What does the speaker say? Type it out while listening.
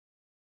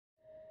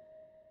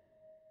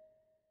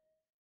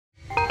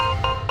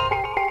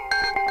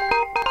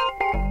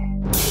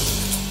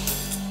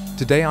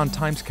Today on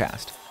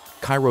TimesCast,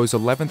 Cairo's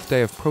 11th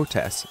day of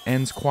protests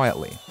ends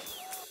quietly.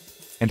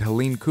 And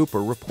Helene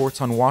Cooper reports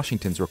on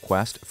Washington's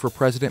request for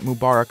President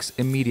Mubarak's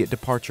immediate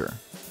departure.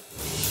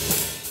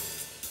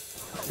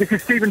 This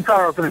is Stephen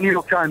Farrell from the New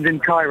York Times in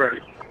Cairo.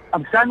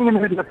 I'm standing in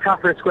the middle of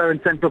Tahrir Square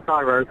in central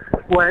Cairo,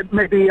 where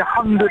maybe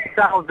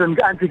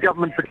 100,000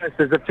 anti-government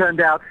protesters have turned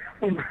out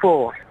in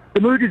force. The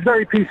mood is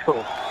very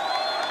peaceful.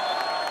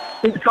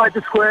 Inside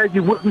the square,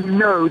 you wouldn't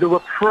know there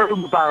were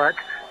pro-Mubarak,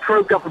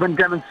 pro-government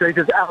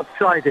demonstrators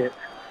outside it.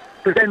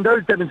 But then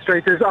those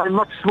demonstrators are in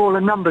much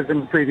smaller numbers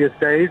than in previous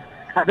days,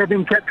 and they've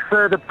been kept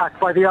further back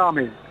by the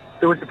army.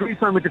 There was a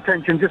brief moment of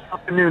tension just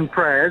after noon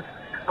prayers.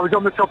 I was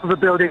on the top of a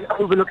building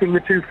overlooking the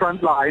two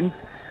front lines,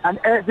 and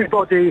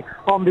everybody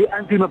on the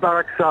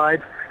anti-Mubarak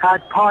side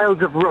had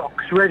piles of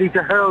rocks ready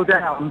to hurl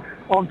down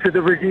onto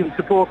the regime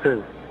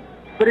supporters.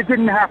 But it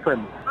didn't happen.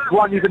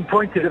 One even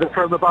pointed at the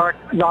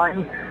pro-Mubarak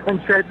line and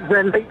said,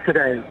 "They're late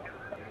today."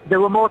 There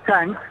were more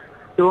tanks,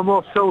 there were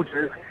more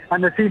soldiers,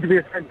 and there seemed to be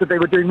a sense that they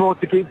were doing more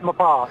to keep them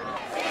apart.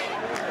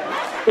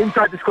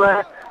 Inside the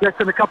square, less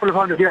than a couple of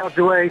hundred yards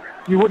away,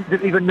 you wouldn't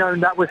have even known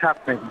that was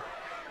happening.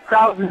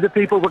 Thousands of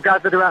people were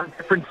gathered around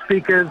different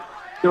speakers.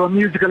 There were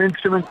musical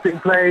instruments being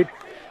played.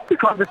 The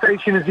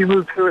conversation as you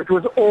moved through it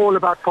was all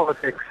about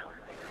politics.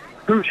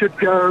 Who should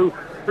go?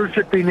 Who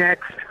should be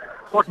next?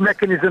 What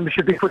mechanisms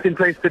should be put in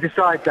place to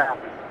decide that?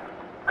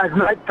 As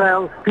night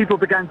fell, people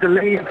began to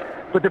leave,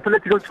 but the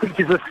political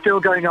speeches were still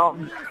going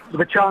on, with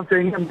the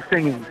chanting and the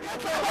singing.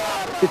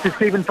 This is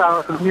Stephen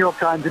Farrell from the New York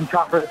Times in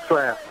Tahrir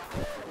Square.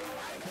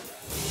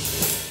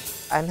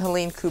 I'm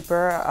Helene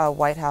Cooper, a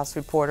White House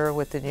reporter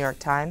with the New York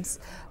Times.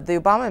 The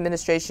Obama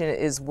administration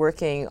is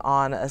working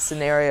on a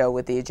scenario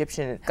with the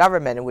Egyptian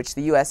government in which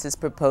the U.S. is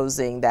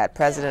proposing that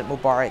President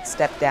Mubarak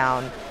step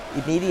down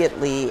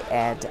immediately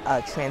and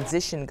a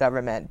transition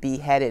government be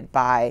headed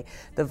by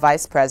the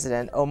Vice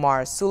President,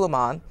 Omar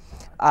Suleiman,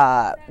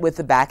 with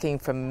the backing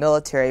from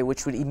military,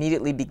 which would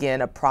immediately begin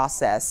a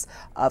process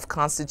of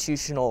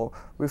constitutional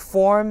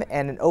reform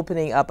and an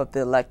opening up of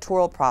the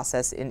electoral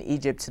process in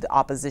Egypt to the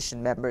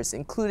opposition members,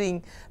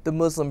 including the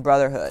Muslim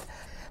Brotherhood.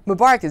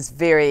 Mubarak is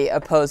very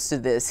opposed to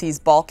this. He's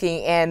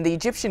balking, and the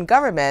Egyptian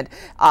government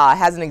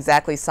hasn't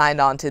exactly signed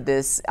on to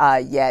this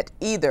yet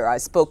either. I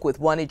spoke with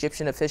one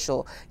Egyptian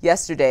official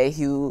yesterday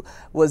who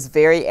was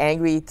very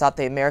angry, thought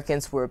the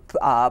Americans were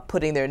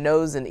putting their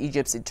nose in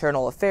Egypt's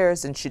internal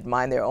affairs and should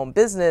mind their own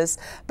business.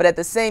 But at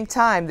the same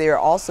time, the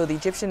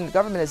Egyptian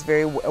government is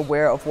very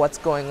aware of what's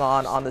going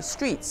on the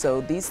street.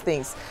 So these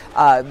things,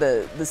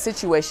 the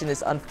situation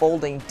is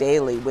unfolding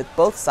daily with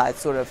both sides,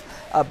 sort of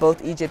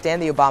both Egypt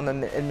and the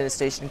Obama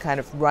administration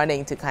kind of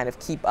running to kind of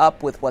keep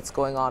up with what's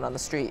going on the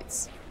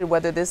streets.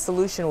 Whether this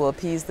solution will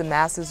appease the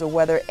masses or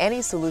whether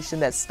any solution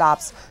that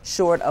stops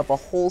short of a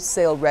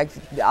wholesale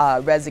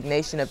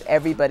resignation of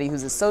everybody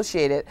who's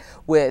associated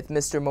with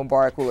Mr.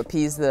 Mubarak will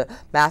appease the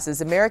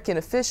masses, American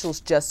officials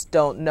just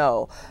don't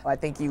know. I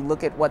think you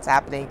look at what's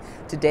happening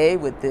today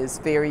with this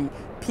very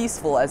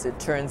peaceful, as it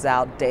turns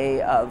out,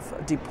 day of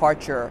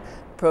departure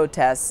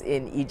protests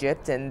in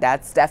Egypt, and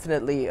that's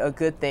definitely a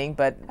good thing,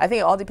 but I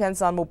think it all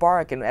depends on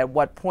Mubarak and at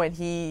what point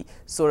he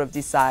sort of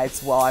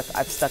decides, well,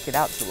 I've stuck it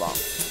out too long.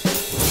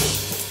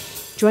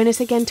 Join us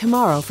again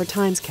tomorrow for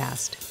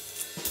TimesCast.